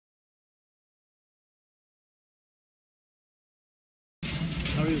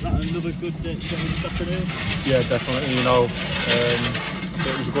Harry, was that another good showing this afternoon? Yeah, definitely. You know,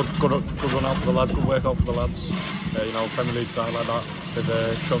 it was a good run out for the lads, good work out for the lads. You know, Premier League side like that,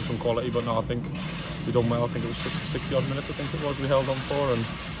 they've shown some quality, but no, I think we done well. I think it was 60 odd minutes, I think it was, we held on for, and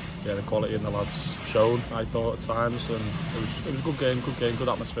yeah, the quality in the lads shown, I thought, at times, and it was a good game, good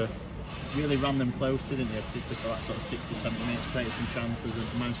atmosphere. Really ran them close, didn't you? Particularly for that sort of 60-70 minutes, created some chances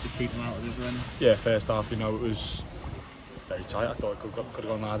and managed to keep them out of the other end. Yeah, first half, you know, it was very tight. I thought it could have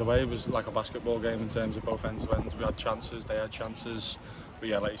gone either way. It was like a basketball game in terms of both ends to ends. We had chances, they had chances, but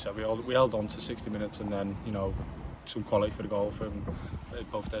yeah, like you said, we held on to 60 minutes, and then, you know, some quality for the goal from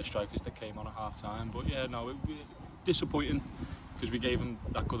both their strikers that came on at half time. But yeah, no, it disappointing because we gave them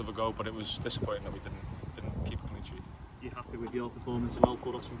that good of a go, but it was disappointing that we didn't keep a clean sheet. You happy with your performance? Well,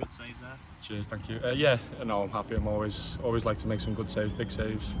 pulled off some good saves there. Cheers, thank you. Yeah, no, I'm happy. I'm always like to make some good saves, big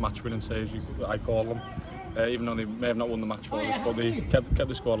saves, match-winning saves, I call them. Even though they may have not won the match for us, but they kept the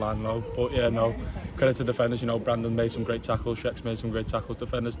scoreline low. But yeah, no, credit to defenders. You know, Brandon made some great tackles, Shex made some great tackles.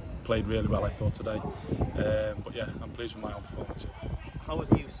 Defenders played really well, I thought, today. But yeah, I'm pleased with my own performance. How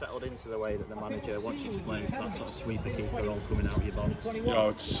have you settled into the way that the manager wants you to play, that sort of sweeper keeper role coming out of your box? You know,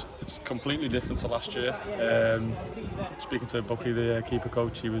 it's completely different to last year. Speaking to Bucky, the keeper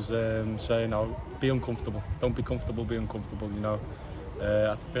coach, he was saying, "Oh, be uncomfortable. Don't be comfortable. Be uncomfortable." You know,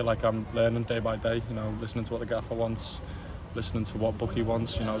 I feel like I'm learning day by day. You know, listening to what the gaffer wants, listening to what Bucky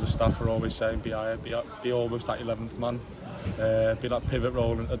wants. You know, the staff are always saying, "Be higher, be almost that 11th man, be that pivot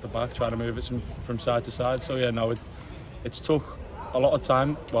role at the back, trying to move it from side to side." So yeah, no, it's took a lot of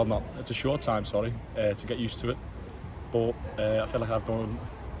time, well, it's a short time, sorry, to get used to it, but I feel like I've done,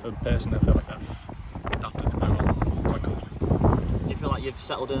 personally, I feel like I've adapted very well, quite quickly. Do you feel like you've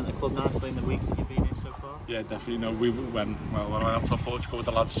settled in at the club nicely in the weeks that you've been here so far? Yeah, definitely. You know, when I went out to Portugal with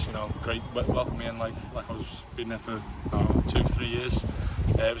the lads, you know, great welcome me in, like I was been there for 2-3 years.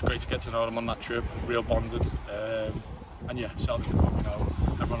 It was great to get to know them on that trip, real bonded, and yeah, settled in the club. You know,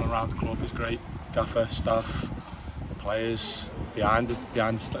 everyone around the club is great, gaffer, staff, players, behind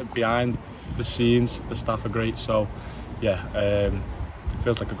the scenes, the staff are great. So yeah, it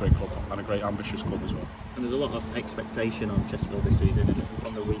feels like a great club and a great ambitious club as well. And there's a lot of expectation on Sheffield this season, and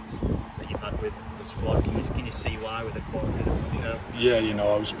from the weeks that you've had with the squad, can you see why with the quality that's on show? Yeah, you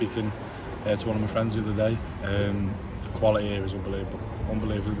know, I was speaking to one of my friends the other day. The quality here is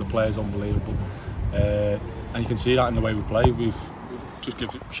unbelievable, the players unbelievable, and you can see that in the way we play. We've just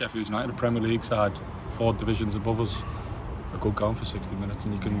given Sheffield United, a Premier League side, 4 divisions above us, a good going for 60 minutes,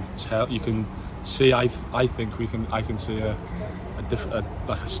 and you can see. I think I can see a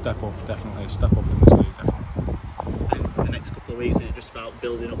step up, definitely a step up in this league. Definitely. And the next couple of weeks, is it just about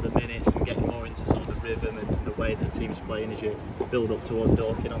building up the minutes and getting more into sort of the rhythm and the way that the team's playing as you build up towards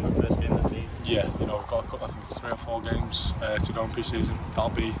Dorking on that first game of the season? Yeah, you know, we've got I think 3 or 4 games to go in pre-season. That'll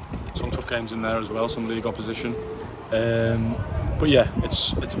be some tough games in there as well, some league opposition. But yeah,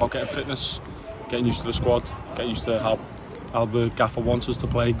 it's about getting fitness, getting used to the squad, getting used to how the gaffer wants us to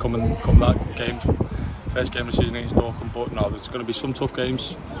play come that game, first game of the season against Dorking. But no, there's going to be some tough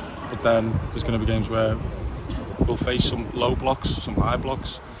games, but then there's going to be games where we'll face some low blocks, some high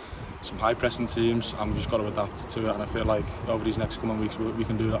blocks, some high pressing teams, and we've just got to adapt to it. And I feel like over these next coming weeks we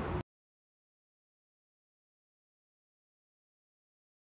can do that.